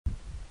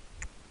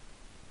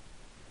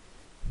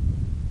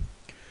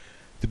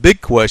The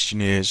big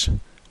question is,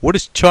 what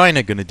is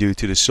China going to do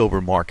to the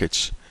silver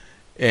markets?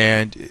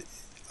 And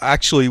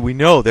actually, we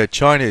know that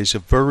China is a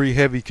very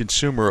heavy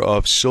consumer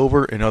of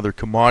silver and other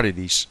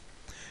commodities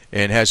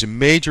and has a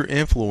major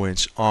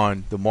influence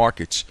on the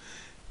markets.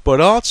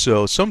 But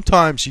also,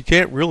 sometimes you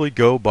can't really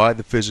go by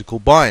the physical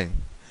buying.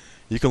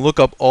 You can look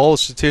up all the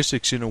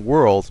statistics in the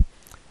world,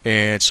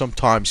 and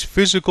sometimes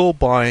physical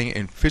buying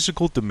and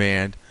physical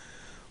demand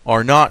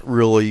are not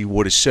really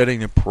what is setting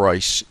the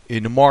price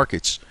in the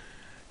markets.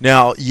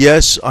 Now,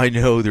 yes, I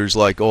know there's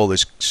like all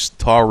this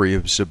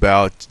stories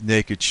about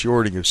naked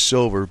shorting of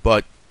silver,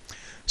 but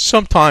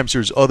sometimes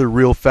there's other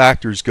real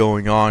factors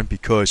going on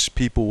because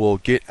people will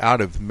get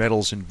out of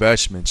metals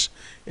investments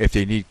if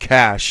they need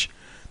cash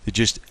to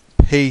just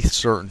pay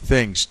certain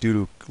things due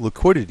to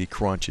liquidity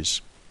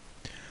crunches.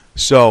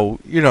 So,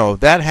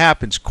 that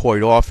happens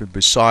quite often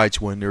besides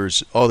when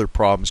there's other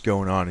problems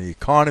going on in the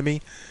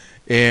economy,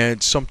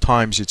 and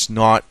sometimes it's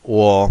not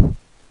all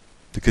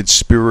the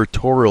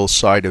conspiratorial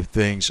side of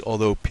things,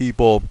 although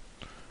people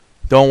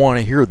don't want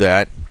to hear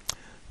that,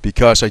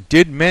 because I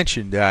did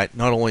mention that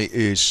not only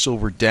is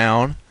silver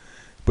down,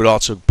 but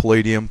also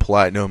palladium,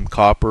 platinum,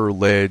 copper,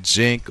 lead,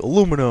 zinc,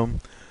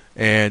 aluminum,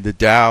 and the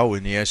Dow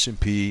and the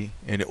S&P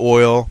and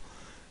oil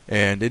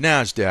and the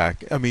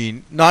NASDAQ. I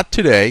mean, not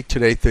today.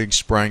 Today things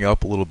sprang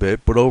up a little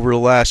bit, but over the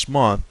last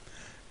month,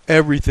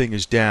 everything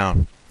is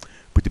down.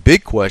 But the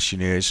big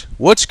question is,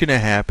 what's going to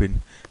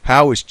happen?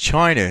 How is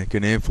China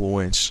going to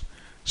influence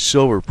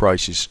silver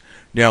prices?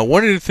 Now,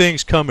 one of the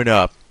things coming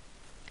up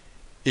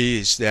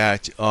is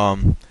that,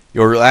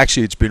 or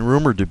actually it's been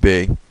rumored to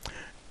be,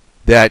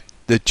 that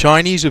the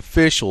Chinese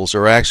officials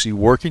are actually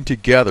working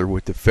together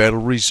with the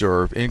Federal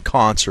Reserve in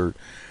concert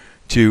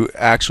to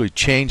actually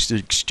change the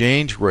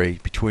exchange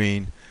rate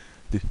between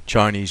the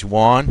Chinese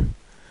yuan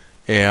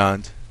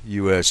and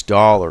US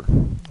dollar,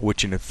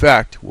 which in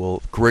effect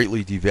will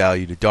greatly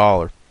devalue the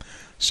dollar.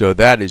 So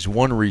that is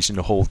one reason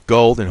to hold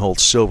gold and hold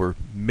silver.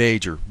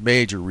 Major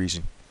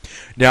reason.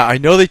 Now, I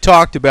know they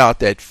talked about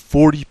that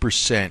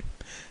 40%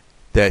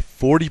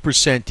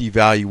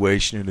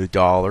 devaluation of the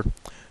dollar.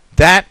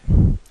 That,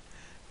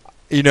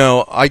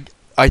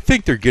 I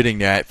think they're getting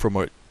that from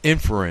an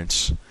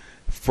inference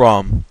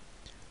from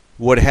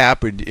what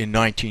happened in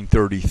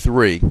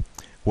 1933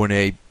 when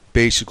they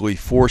basically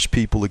forced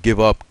people to give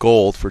up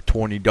gold for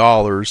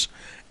 $20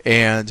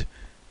 and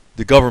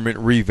the government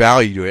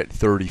revalued it at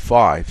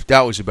 $35.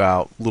 That was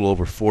about a little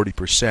over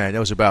 40%. That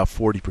was about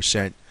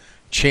 40%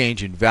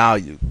 change in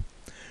value.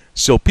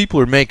 So people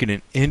are making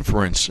an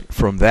inference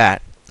from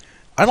that.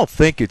 I don't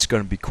think it's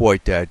going to be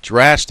quite that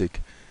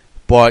drastic,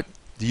 but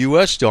the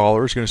US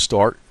dollar is going to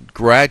start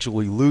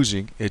gradually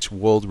losing its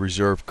world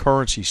reserve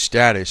currency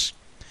status,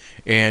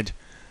 and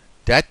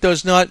that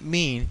does not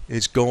mean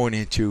it's going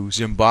into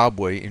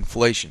Zimbabwe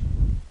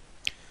inflation.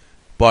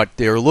 But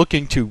they're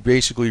looking to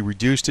basically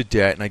reduce the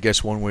debt, and I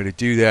guess one way to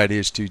do that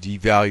is to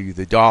devalue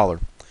the dollar.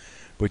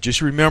 But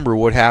just remember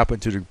what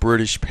happened to the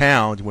British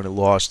pound when it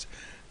lost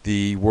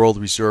the world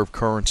reserve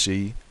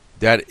currency,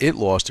 that it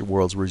lost the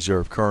world's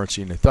reserve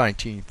currency in the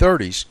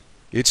 1930s,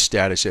 its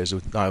status as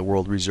a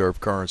world reserve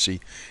currency.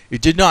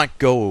 It did not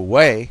go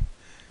away.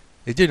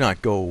 It did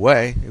not go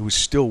away. It was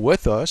still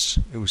with us.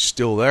 It was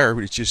still there,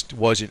 but it just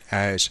wasn't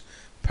as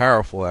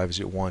powerful as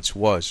it once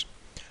was.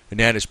 And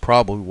that is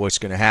probably what's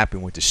going to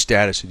happen with the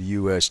status of the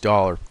US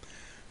dollar.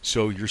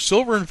 So your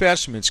silver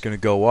investment is going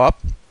to go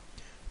up,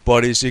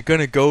 but is it going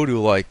to go to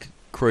like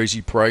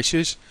crazy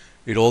prices?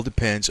 It all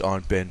depends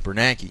on Ben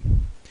Bernanke.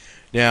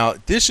 Now,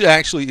 this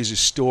actually is a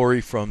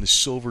story from the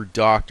Silver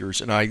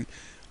Doctors, and I'm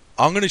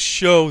going to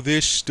show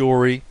this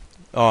story,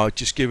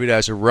 just give it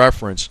as a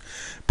reference.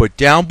 But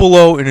down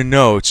below in the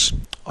notes,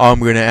 I'm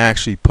going to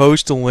actually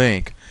post a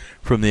link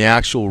from the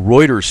actual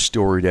Reuters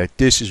story that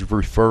this is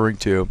referring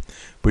to,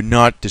 but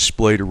not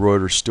display the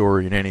Reuters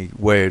story in any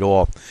way at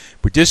all.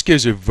 But this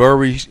gives a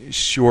very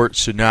short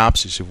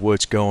synopsis of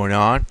what's going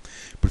on.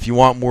 But if you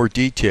want more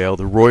detail,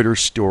 the Reuters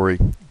story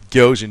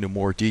goes into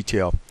more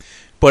detail.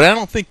 But I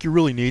don't think you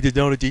really need to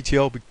know the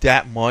detail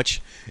that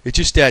much. It's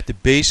just at the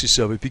basis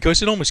of it,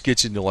 because it almost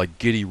gets into like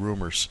giddy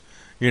rumors.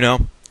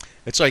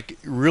 It's like,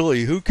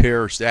 really, who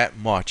cares that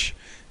much?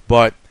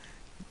 But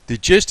the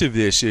gist of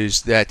this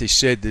is that they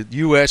said the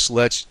U.S.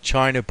 lets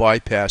China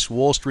bypass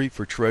Wall Street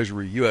for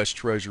U.S.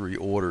 Treasury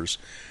orders.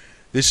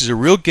 This is a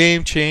real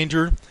game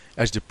changer,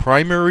 as the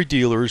primary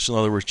dealers, in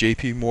other words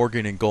J.P.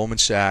 Morgan and Goldman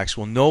Sachs,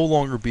 will no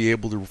longer be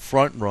able to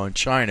front-run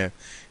China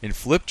and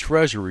flip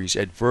treasuries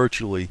at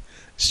virtually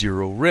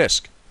zero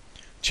risk.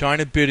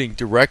 China bidding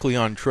directly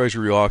on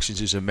treasury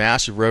auctions is a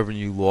massive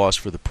revenue loss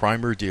for the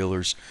primary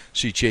dealers,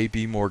 see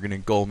J.P. Morgan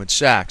and Goldman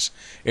Sachs,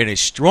 and a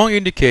strong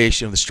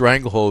indication of the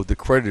stranglehold the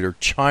creditor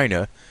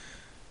China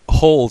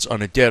holds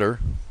on a debtor,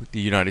 the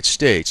United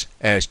States,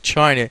 as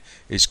China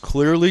is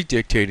clearly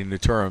dictating the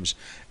terms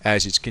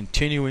as its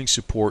continuing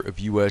support of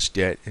U.S.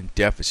 debt and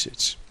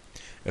deficits.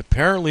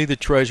 Apparently, the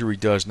Treasury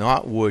does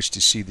not wish to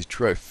see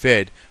the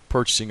Fed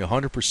purchasing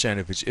 100%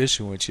 of its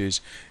issuances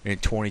in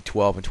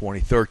 2012 and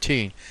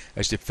 2013,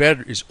 as the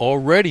Fed is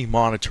already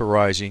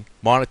monetizing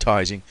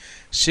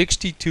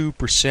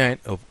 62%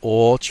 of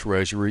all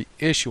Treasury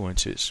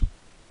issuances.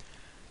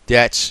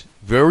 That's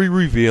very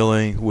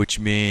revealing, which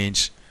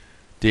means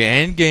the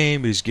end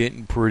game is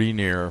getting pretty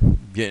near.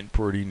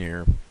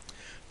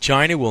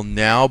 China will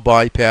now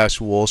bypass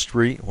Wall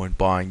Street when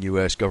buying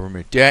U.S.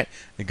 government debt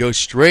and go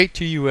straight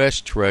to U.S.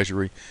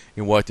 Treasury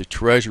in what the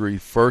Treasury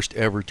first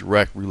ever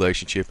direct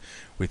relationship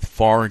with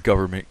foreign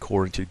government,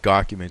 according to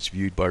documents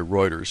viewed by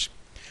Reuters.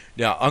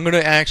 Now, I'm going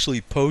to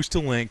actually post a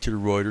link to the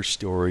Reuters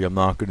story. I'm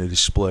not going to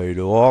display it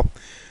all.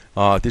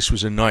 This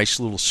was a nice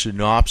little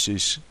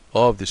synopsis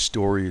of the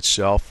story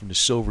itself from the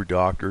Silver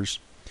Doctors.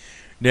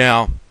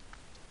 Now,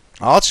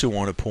 I also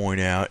want to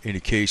point out, in the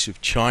case of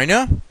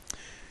China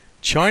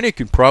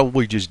can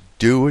probably just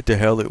do what the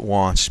hell it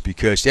wants,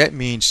 because that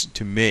means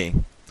to me,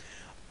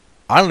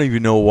 I don't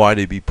even know why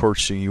they'd be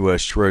purchasing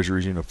U.S.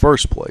 Treasuries in the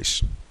first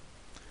place,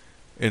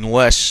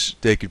 unless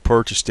they could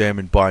purchase them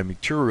and buy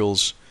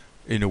materials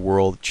in the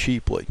world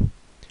cheaply.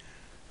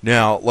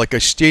 Now, like I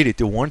stated,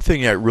 the one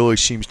thing that really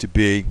seems to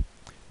be,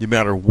 no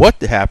matter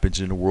what happens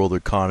in the world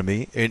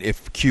economy, and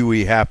if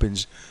QE3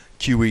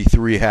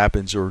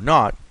 happens or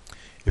not,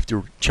 if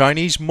the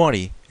Chinese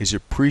money is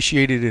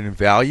appreciated in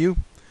value,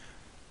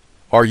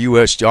 our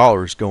U.S.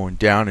 dollar is going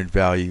down in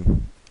value.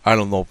 I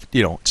don't know if,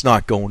 it's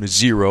not going to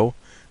zero.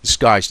 The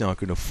sky's not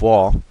going to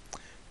fall.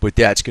 But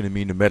that's going to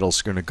mean the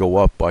metal's going to go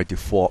up by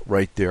default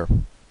right there.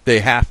 They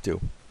have to.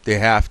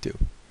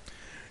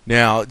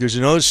 Now, there's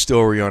another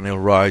story on the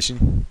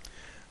horizon.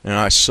 And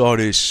I saw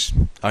this.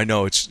 I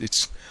know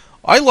it's.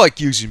 I like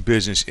using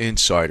Business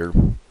Insider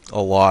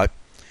a lot.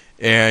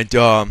 And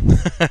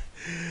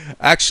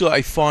actually,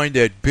 I find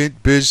that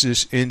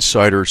Business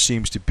Insider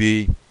seems to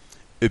be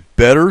a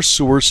better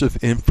source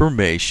of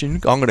information.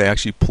 I'm going to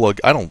actually plug,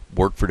 I don't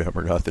work for them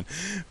or nothing,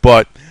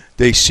 but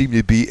they seem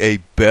to be a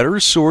better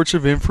source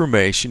of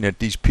information that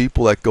these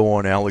people that go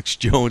on Alex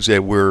Jones,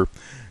 that wear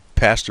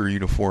pastor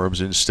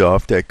uniforms and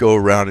stuff, that go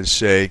around and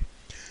say,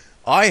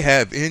 I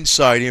have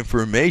inside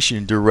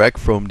information direct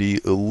from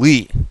the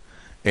elite,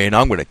 and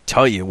I'm going to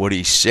tell you what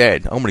he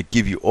said. I'm going to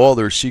give you all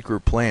their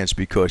secret plans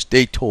because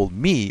they told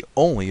me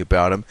only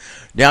about them.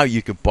 Now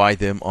you can buy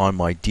them on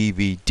my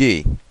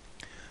DVD.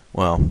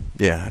 Well,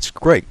 yeah, that's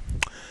great.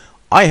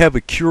 I have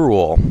a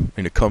cure-all,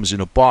 and it comes in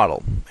a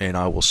bottle, and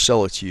I will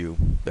sell it to you.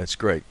 That's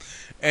great.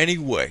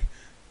 Anyway,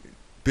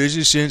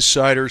 Business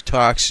Insider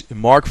talks.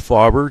 Mark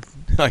Faber,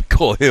 I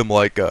call him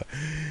like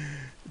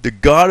the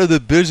god of the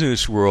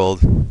business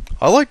world.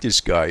 I like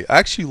this guy. I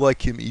actually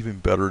like him even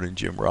better than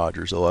Jim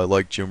Rogers, although I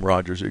like Jim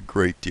Rogers a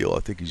great deal.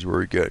 I think he's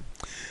very good.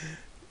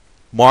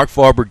 Mark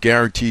Faber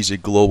guarantees a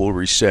global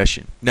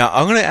recession. Now,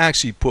 I'm going to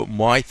actually put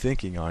my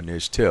thinking on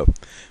this, too.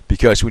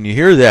 Because when you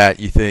hear that,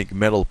 you think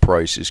metal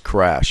prices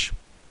crash.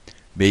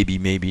 Maybe,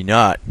 maybe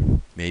not.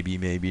 Maybe,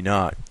 maybe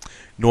not.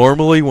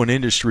 Normally, when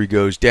industry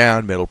goes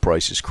down, metal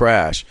prices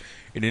crash.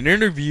 In an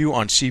interview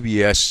on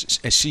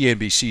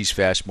CNBC's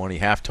Fast Money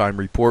halftime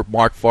report,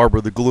 Mark Faber,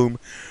 the gloom,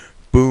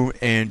 boom,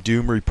 and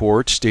doom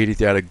report, stated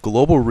that a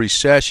global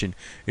recession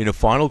in the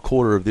final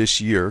quarter of this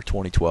year,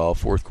 2012,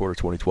 fourth quarter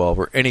 2012,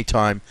 or any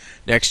time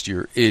next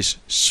year is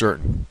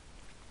certain.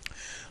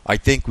 I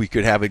think we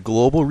could have a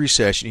global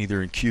recession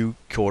either in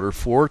quarter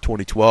 4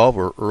 2012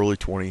 or early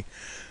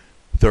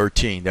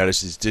 2013. That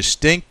is a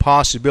distinct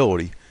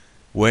possibility.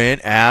 When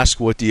asked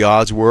what the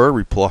odds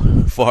were,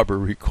 Faber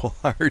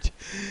required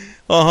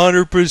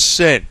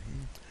 100%.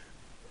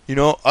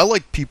 I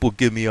like people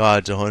give me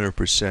odds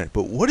 100%,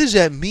 but what does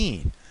that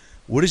mean?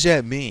 What does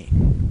that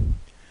mean?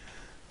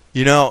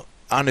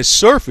 On the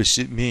surface,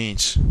 it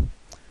means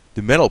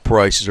the metal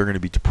prices are going to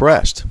be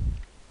depressed.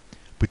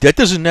 But that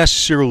doesn't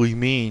necessarily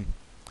mean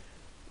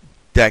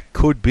that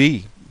could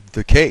be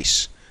the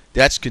case.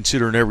 That's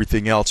considering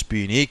everything else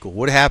being equal.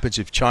 What happens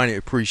if China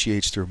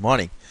appreciates their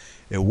money?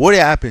 And what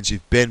happens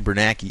if Ben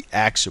Bernanke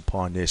acts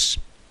upon this?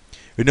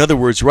 In other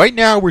words, right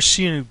now we're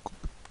seeing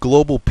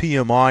global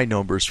PMI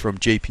numbers from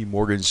JP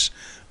Morgan's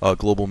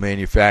Global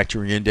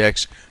Manufacturing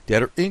Index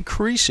that are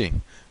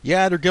increasing.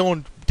 Yeah, they're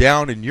going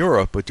down in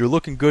Europe, but they're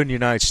looking good in the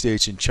United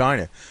States and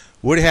China.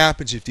 What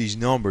happens if these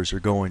numbers are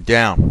going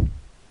down?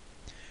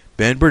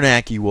 Ben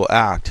Bernanke will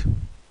act.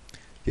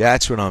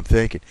 That's what I'm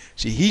thinking.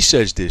 See, he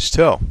says this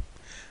too.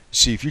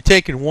 See, if you're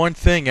taking one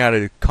thing out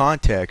of the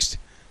context,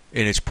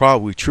 and it's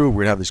probably true, we're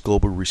going to have this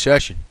global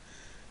recession,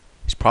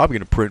 he's probably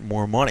going to print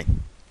more money.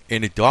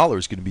 And the dollar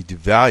is going to be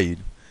devalued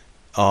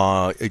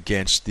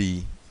against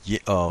the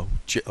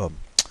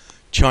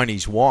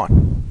Chinese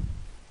yuan.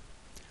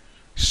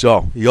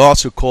 So, he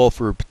also called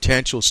for a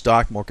potential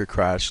stock market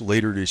crash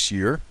later this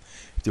year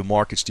if the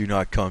markets do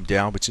not come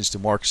down. But since the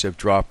markets have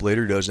dropped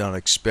later, he does not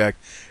expect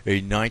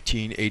a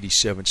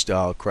 1987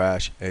 style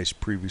crash as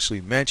previously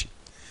mentioned.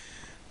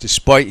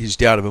 Despite his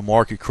doubt of a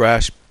market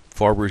crash,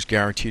 Faber is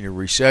guaranteeing a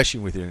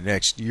recession within the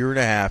next year and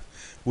a half,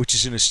 which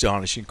is an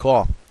astonishing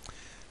call.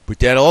 But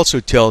that also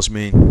tells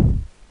me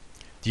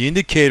the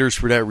indicators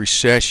for that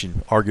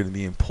recession are going to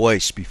be in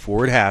place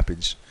before it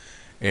happens.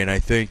 and I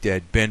think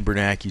that Ben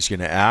Bernanke's going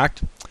to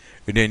act.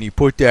 And then you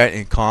put that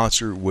in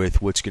concert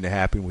with what's going to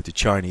happen with the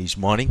Chinese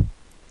money.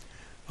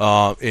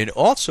 And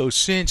also,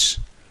 since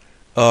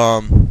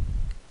the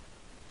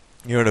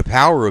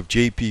power of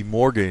J.P.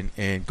 Morgan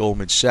and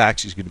Goldman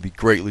Sachs is going to be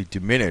greatly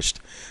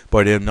diminished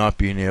by them not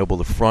being able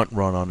to front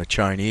run on the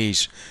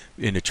Chinese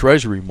in the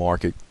Treasury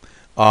market,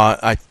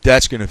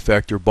 that's going to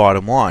affect their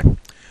bottom line.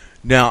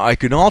 Now, I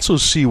can also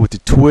see what the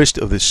twist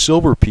of the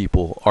silver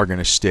people are going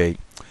to state.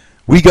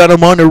 We got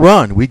them on the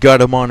run. We got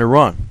them on the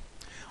run.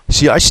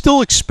 See, I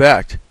still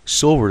expect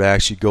silver to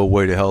actually go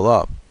way the hell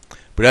up.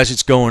 But as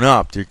it's going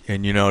up,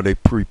 and they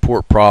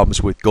report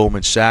problems with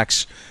Goldman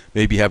Sachs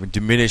maybe having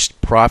diminished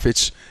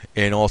profits,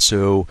 and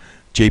also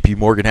J.P.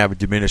 Morgan having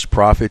diminished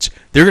profits,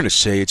 they're going to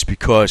say it's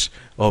because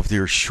of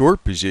their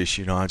short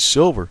position on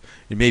silver,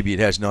 and maybe it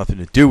has nothing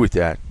to do with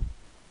that.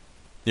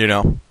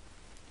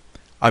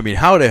 I mean,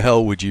 how the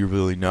hell would you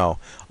really know?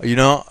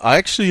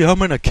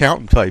 I'm an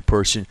accountant type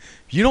person.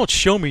 If you don't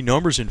show me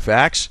numbers and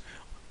facts,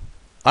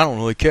 I don't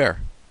really care.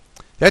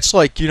 That's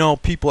like,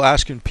 people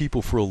asking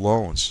people for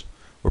loans,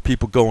 or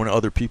people going to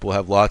other people who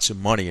have lots of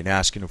money and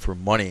asking them for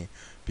money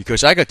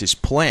because I got this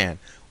plan.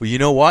 Well, you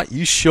know what?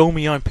 You show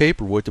me on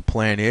paper what the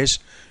plan is.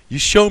 You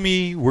show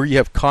me where you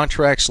have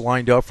contracts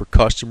lined up for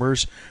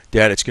customers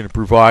that it's going to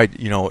provide,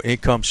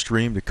 income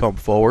stream to come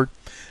forward.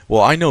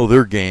 Well, I know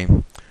their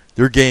game.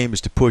 Their game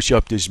is to push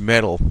up this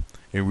metal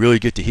and really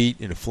get the heat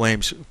and the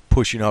flames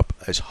pushing up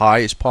as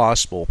high as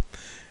possible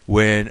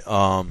when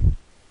the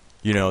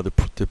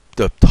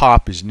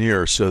top is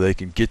near, so they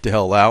can get the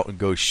hell out and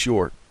go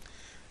short.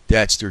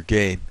 That's their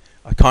game.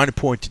 I kind of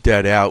pointed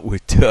that out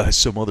with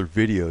some other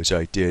videos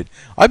I did.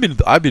 I've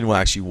been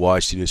actually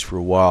wise to this for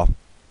a while.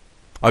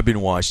 I'll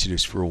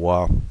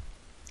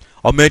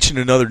mention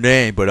another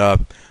name, but a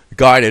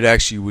guy that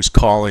actually was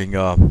calling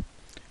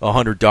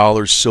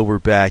 $100 silver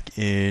back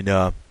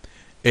in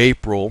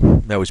April.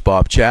 That was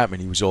Bob Chapman.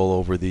 He was all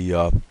over the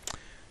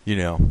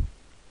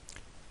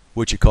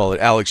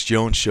Alex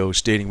Jones show,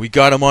 stating we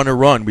got him on a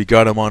run. We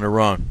got him on a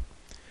run.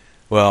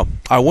 Well,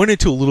 I went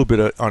into a little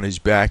bit on his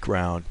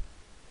background,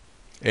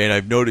 and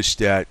I've noticed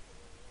that,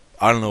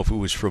 I don't know if it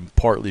was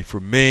partly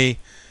from me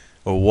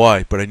or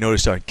what, but I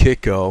noticed on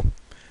Kiko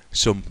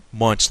some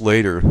months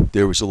later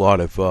there was a lot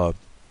of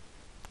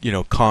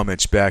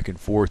comments back and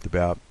forth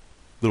about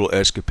little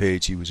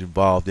escapades he was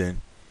involved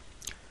in.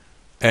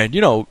 And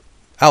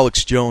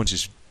Alex Jones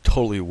is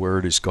totally aware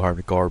of this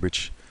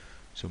garbage.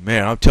 So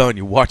man, I'm telling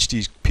you, watch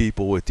these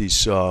people with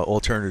these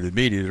alternative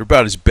media. They're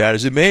about as bad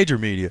as the major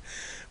media.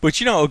 But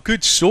a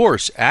good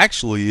source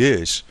actually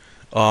is,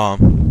 I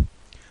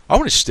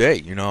want to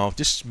state,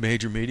 this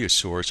major media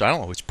source, I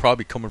don't know, it's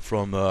probably coming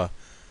from, I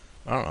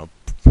don't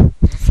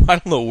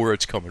know where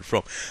it's coming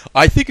from.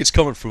 I think it's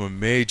coming from a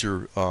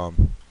major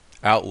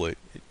outlet,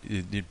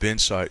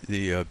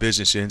 the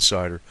Business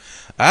Insider.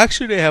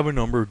 Actually, they have a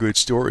number of good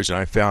stories, and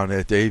I found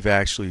that they've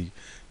actually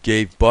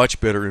gave much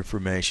better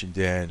information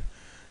than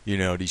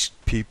these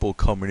people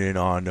coming in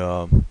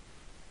on,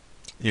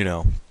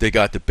 they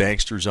got the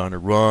banksters on the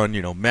run.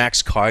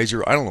 Max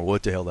Kaiser, I don't know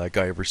what the hell that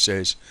guy ever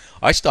says.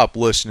 I stopped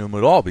listening to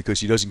him at all because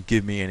he doesn't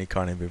give me any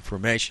kind of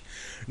information.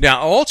 Now,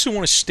 I also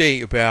want to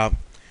state about,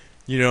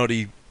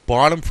 the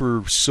bottom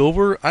for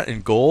silver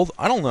and gold.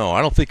 I don't know.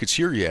 I don't think it's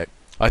here yet.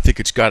 I think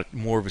it's got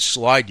more of a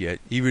slide yet,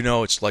 even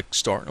though it's like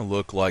starting to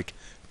look like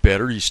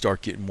better. You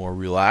start getting more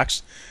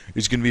relaxed.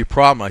 It's going to be a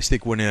problem, I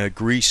think, when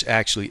Greece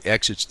actually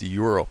exits the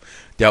euro.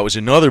 That was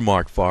another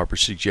Mark Farber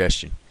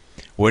suggestion.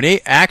 When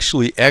they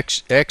actually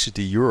exit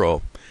the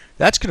euro,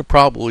 that's going to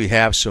probably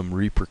have some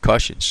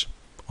repercussions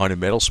on the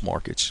metals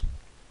markets.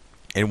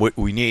 And what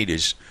we need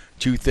is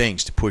two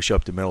things to push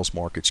up the metals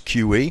markets: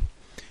 QE,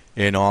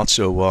 and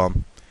also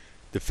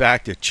the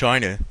fact that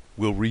China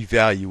will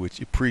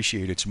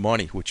appreciate its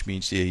money, which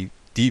means the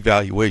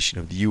devaluation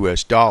of the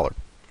U.S. dollar.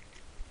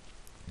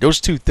 Those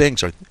two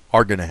things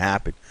are going to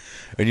happen.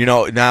 And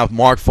now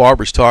Mark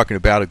Farber's talking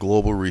about a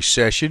global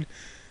recession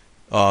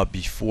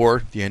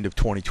before the end of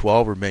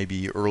 2012 or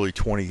maybe early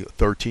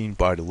 2013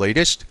 by the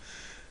latest.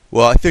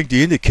 Well, I think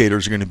the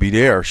indicators are going to be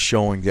there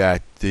showing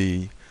that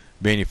the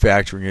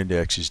manufacturing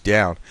index is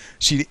down.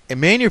 See, the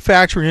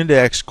manufacturing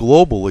index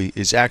globally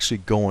is actually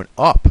going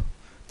up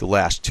the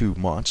last 2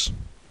 months.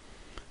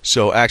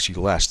 So actually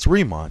the last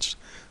 3 months.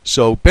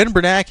 So Ben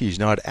Bernanke is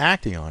not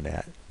acting on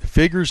that. The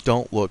figures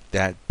don't look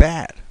that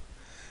bad.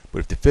 But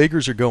if the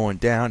figures are going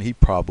down, he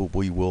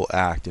probably will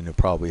act, and he'll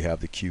probably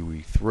have the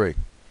QE3.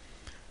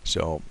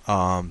 So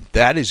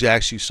that is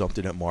actually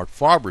something that Mark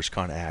Farber's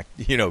kind of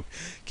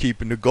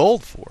keeping the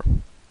gold for.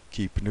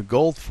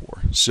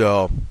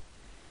 So,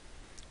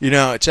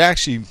 it's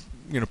actually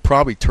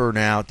probably turn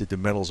out that the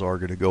metals are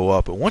going to go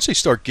up. But once they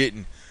start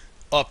getting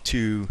up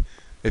to,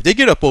 if they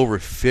get up over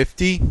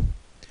 50,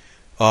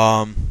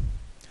 it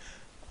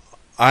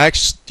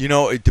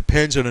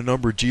depends on a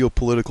number of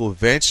geopolitical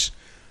events.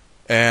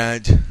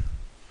 And,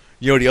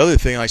 the other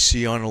thing I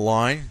see on the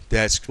line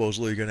that's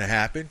supposedly going to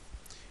happen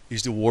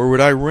is the war with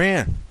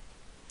Iran.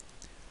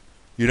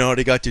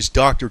 They got this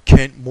Dr.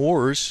 Kent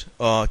Moores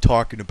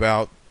talking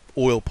about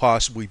oil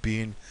possibly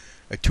being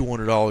at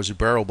 $200 a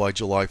barrel by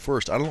July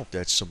 1st. I don't know if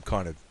that's some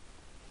kind of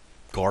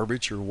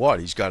garbage or what.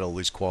 He's got all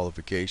these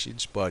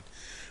qualifications, but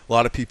a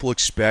lot of people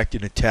expect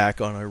an attack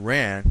on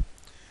Iran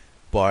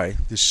by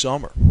this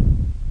summer.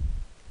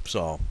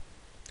 So,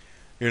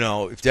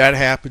 if that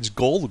happens,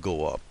 gold will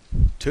go up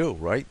too,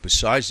 right?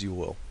 Besides the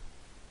oil.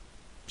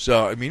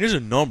 So, I mean, there's a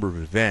number of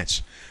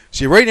events.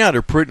 See, right now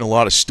they're printing a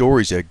lot of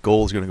stories that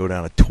gold is going to go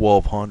down to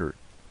 1,200.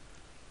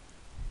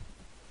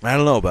 I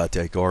don't know about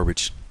that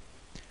garbage.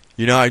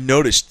 I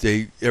noticed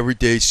they every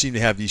day seem to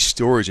have these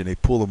stories and they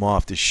pull them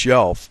off the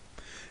shelf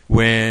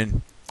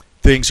when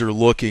things are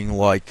looking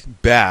like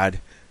bad,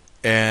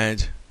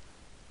 and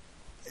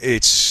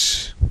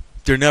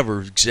they're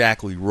never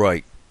exactly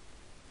right.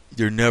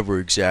 They're never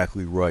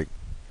exactly right.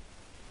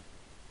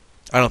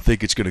 I don't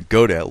think it's going to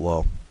go that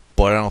low,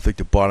 but I don't think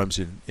the bottom's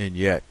in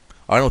yet.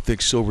 I don't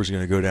think silver's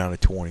going to go down to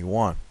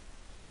 21,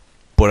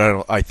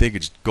 but I think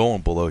it's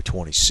going below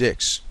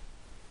 26.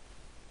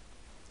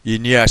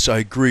 And yes, I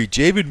agree.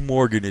 David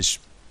Morgan is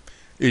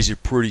a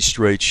pretty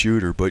straight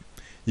shooter, but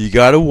you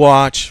got to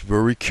watch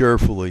very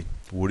carefully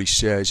what he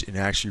says and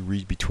actually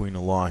read between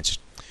the lines.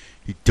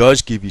 He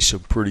does give you some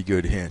pretty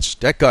good hints.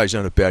 That guy's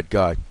not a bad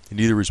guy, and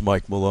neither is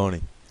Mike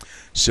Maloney.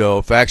 So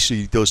if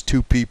actually those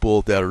two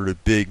people that are the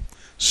big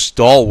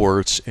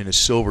stalwarts in the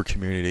silver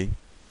community,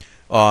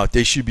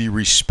 they should be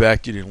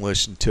respected and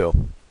listened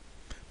to.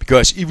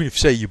 Because even if,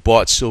 say, you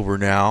bought silver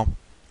now,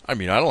 I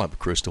mean, I don't have a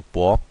crystal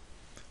ball,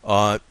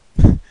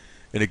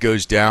 and it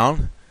goes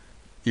down,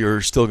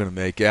 you're still going to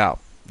make out.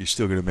 You're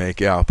still going to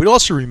make out. But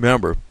also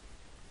remember,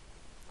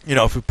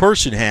 if a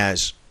person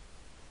has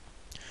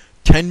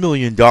 $10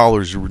 million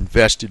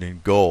invested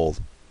in gold,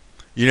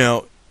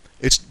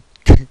 it's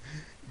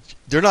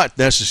they're not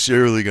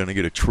necessarily going to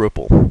get a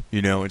triple,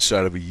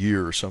 inside of a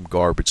year or some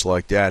garbage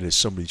like that, as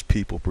some of these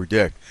people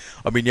predict.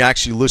 I mean, you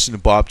actually listen to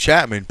Bob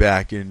Chapman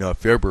back in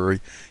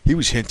February. He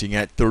was hinting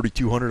at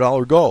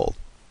 $3,200 gold.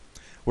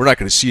 We're not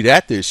going to see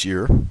that this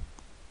year.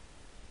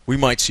 We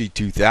might see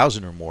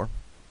 2,000 or more.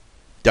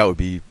 That would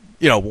be,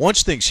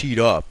 once things heat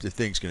up, the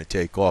thing's going to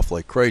take off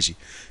like crazy.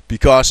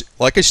 Because,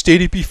 like I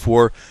stated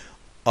before,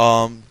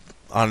 I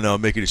don't know,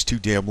 making this too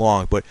damn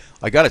long, but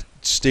I got to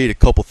state a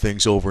couple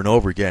things over and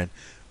over again.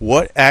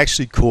 What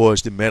actually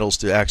caused the metals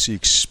to actually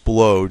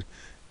explode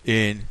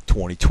in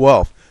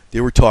 2012?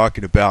 They were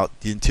talking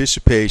about the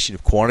anticipation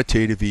of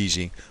quantitative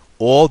easing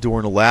all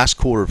during the last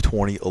quarter of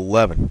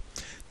 2011.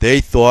 They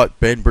thought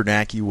Ben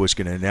Bernanke was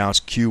going to announce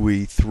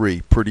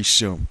QE3 pretty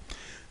soon.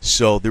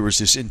 So there was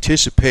this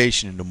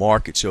anticipation in the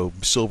market. So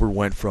silver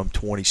went from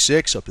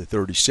 26 up to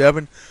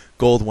 37.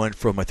 Gold went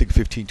from, I think,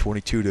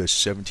 1522 to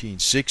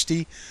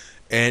 1760.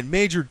 And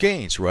major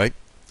gains, right?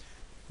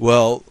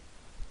 Well,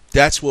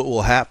 that's what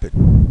will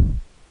happen.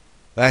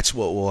 That's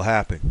what will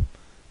happen.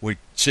 When,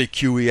 say,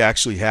 QE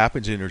actually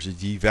happens and there's a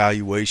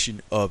devaluation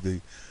of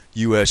the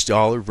U.S.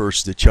 dollar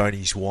versus the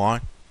Chinese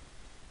yuan,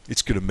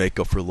 it's going to make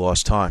up for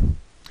lost time.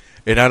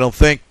 And I don't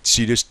think,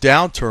 see, this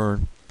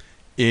downturn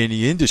in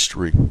the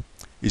industry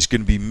is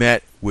going to be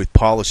met with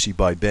policy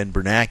by Ben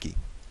Bernanke.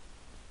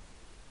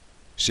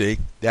 See,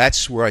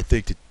 that's where I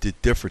think the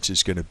difference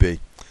is going to be.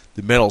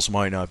 The metals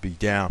might not be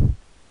down,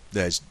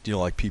 as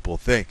like people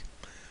think.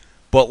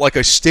 But like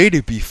I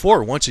stated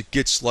before, once it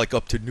gets like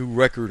up to new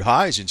record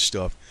highs and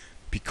stuff,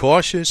 be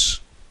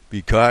cautious.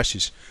 Be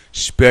cautious.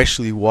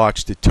 Especially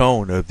watch the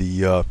tone of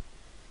the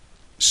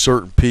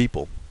certain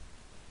people.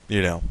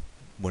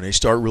 When they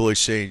start really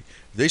saying,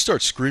 they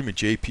start screaming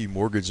JP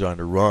Morgan's on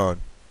the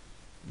run,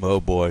 oh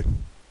boy,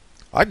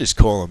 I just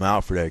call him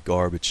out for that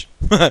garbage.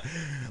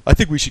 I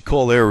think we should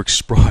call Eric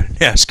Sprott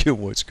and ask him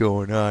what's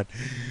going on.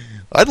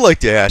 I'd like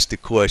to ask the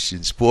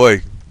questions.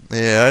 Boy,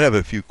 yeah, I'd have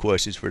a few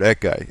questions for that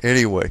guy.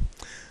 Anyway,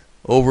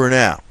 over and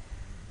out.